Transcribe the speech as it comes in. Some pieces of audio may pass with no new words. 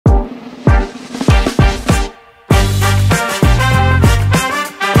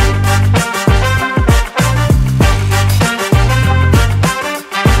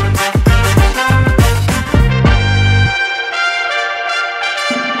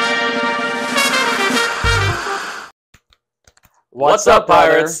What's up,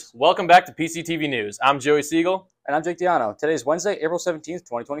 Pirates? Welcome back to PCTV News. I'm Joey Siegel. And I'm Jake Diano. Today is Wednesday, April 17th,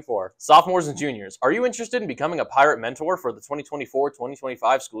 2024. Sophomores and juniors, are you interested in becoming a Pirate mentor for the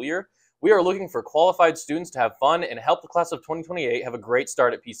 2024-2025 school year? We are looking for qualified students to have fun and help the class of 2028 have a great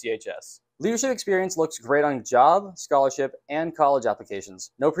start at PCHS. Leadership experience looks great on job, scholarship, and college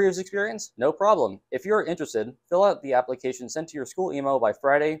applications. No previous experience? No problem. If you're interested, fill out the application sent to your school email by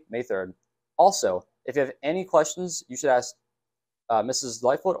Friday, May 3rd. Also, if you have any questions, you should ask Mrs.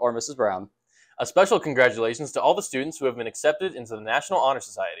 Lightfoot or Mrs. Brown. A special congratulations to all the students who have been accepted into the National Honor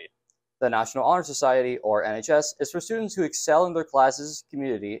Society. The National Honor Society, or NHS, is for students who excel in their classes,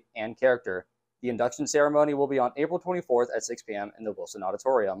 community, and character. The induction ceremony will be on April 24th at 6 p.m. in the Wilson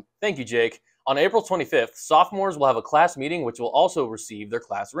Auditorium. Thank you, Jake. On April 25th, sophomores will have a class meeting which will also receive their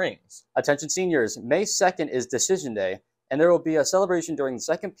class rings. Attention seniors, May 2nd is Decision Day, and there will be a celebration during the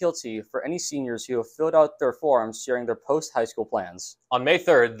second PLT for any seniors who have filled out their forms sharing their post-high school plans. On May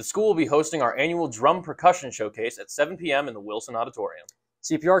 3rd, the school will be hosting our annual drum percussion showcase at 7 p.m. in the Wilson Auditorium.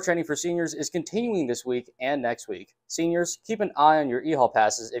 CPR training for seniors is continuing this week and next week. Seniors, keep an eye on your e-hall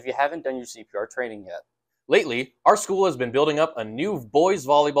passes if you haven't done your CPR training yet. Lately, our school has been building up a new boys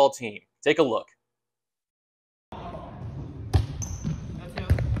volleyball team. Take a look.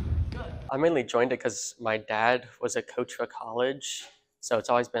 I mainly joined it because my dad was a coach for college, so it's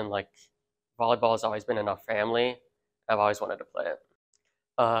always been like volleyball has always been in our family. I've always wanted to play it.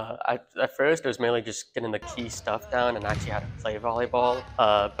 At first, it was mainly just getting the key stuff down and actually how to play volleyball,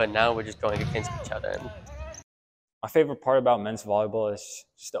 but now we're just going against each other. My favorite part about men's volleyball is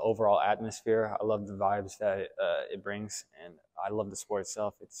just the overall atmosphere. I love the vibes that it brings, and I love the sport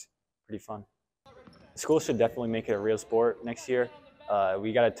itself. It's pretty fun. The school should definitely make it a real sport next year.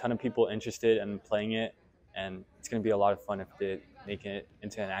 We got a ton of people interested in playing it, and it's going to be a lot of fun if they make it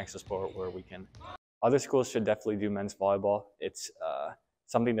into an actual sport where we can. Other schools should definitely do men's volleyball. It's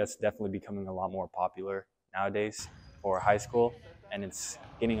something that's definitely becoming a lot more popular nowadays for high school, and it's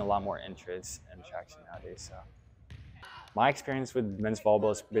gaining a lot more interest and traction nowadays. So my experience with men's volleyball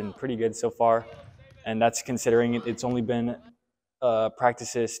has been pretty good so far, and that's considering it's only been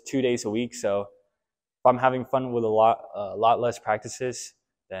practices 2 days a week. So if I'm having fun with a lot less practices,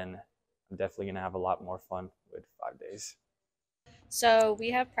 then I'm definitely going to have a lot more fun with 5 days. So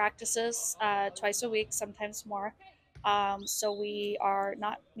we have practices twice a week, sometimes more. So we are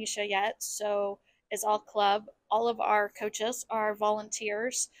not Misha yet, so it's all club. All of our coaches are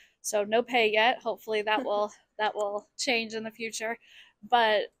volunteers, so no pay yet. Hopefully that will change in the future.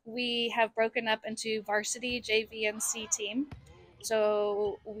 But we have broken up into varsity, JV, and C team.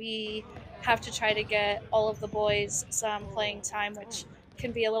 So we have to try to get all of the boys some playing time, which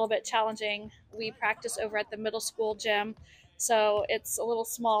can be a little bit challenging. We practice over at the middle school gym, so it's a little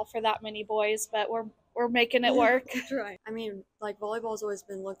small for that many boys, but we're making it work. That's right. I mean, like, volleyball's always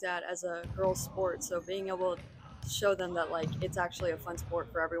been looked at as a girls' sport, so being able to show them that, like, it's actually a fun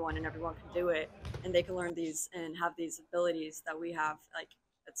sport for everyone and everyone can do it, and they can learn these and have these abilities that we have, like,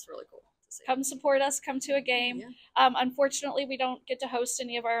 it's really cool. Come support us, come to a game. Yeah. Unfortunately, we don't get to host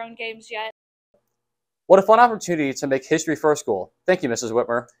any of our own games yet. What a fun opportunity to make history for our school. Thank you, Mrs.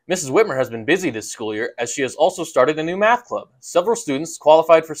 Whitmer. Mrs. Whitmer has been busy this school year as she has also started a new math club. Several students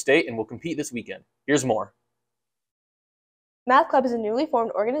qualified for state and will compete this weekend. Here's more. Math Club is a newly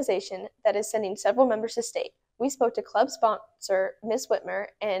formed organization that is sending several members to state. We spoke to club sponsor Ms. Whitmer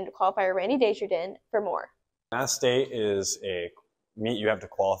and qualifier Randy Desjardins for more. Math State is a meet you have to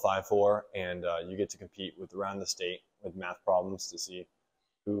qualify for, and you get to compete with around the state with math problems to see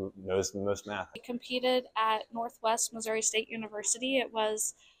who knows the most math. We competed at Northwest Missouri State University. It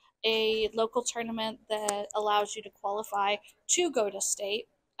was a local tournament that allows you to qualify to go to state.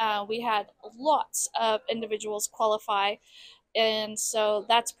 We had lots of individuals qualify, and so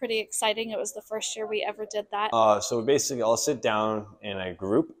that's pretty exciting. It was the first year we ever did that. So basically, I'll sit down in a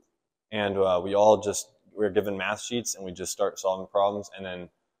group, and we're given math sheets, and we just start solving problems, and then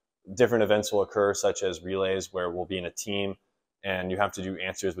different events will occur, such as relays, where we'll be in a team, and you have to do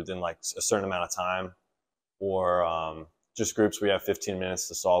answers within like a certain amount of time, or just groups where you have 15 minutes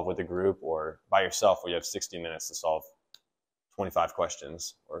to solve with a group, or by yourself where you have 60 minutes to solve 25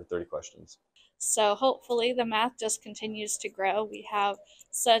 questions or 30 questions. So hopefully the math just continues to grow. We have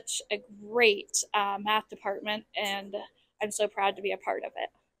such a great math department, and I'm so proud to be a part of it.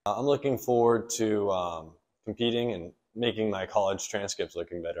 I'm looking forward to competing and making my college transcripts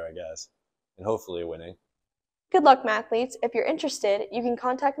looking better, I guess, and hopefully winning. Good luck, mathletes. If you're interested, you can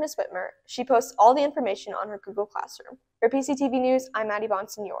contact Ms. Whitmer. She posts all the information on her Google Classroom. For PCTV News, I'm Maddie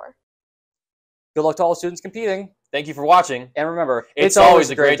Bonsignor. Good luck to all students competing. Thank you for watching. And remember, it's always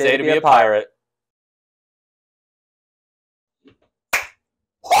a great day to be a pirate.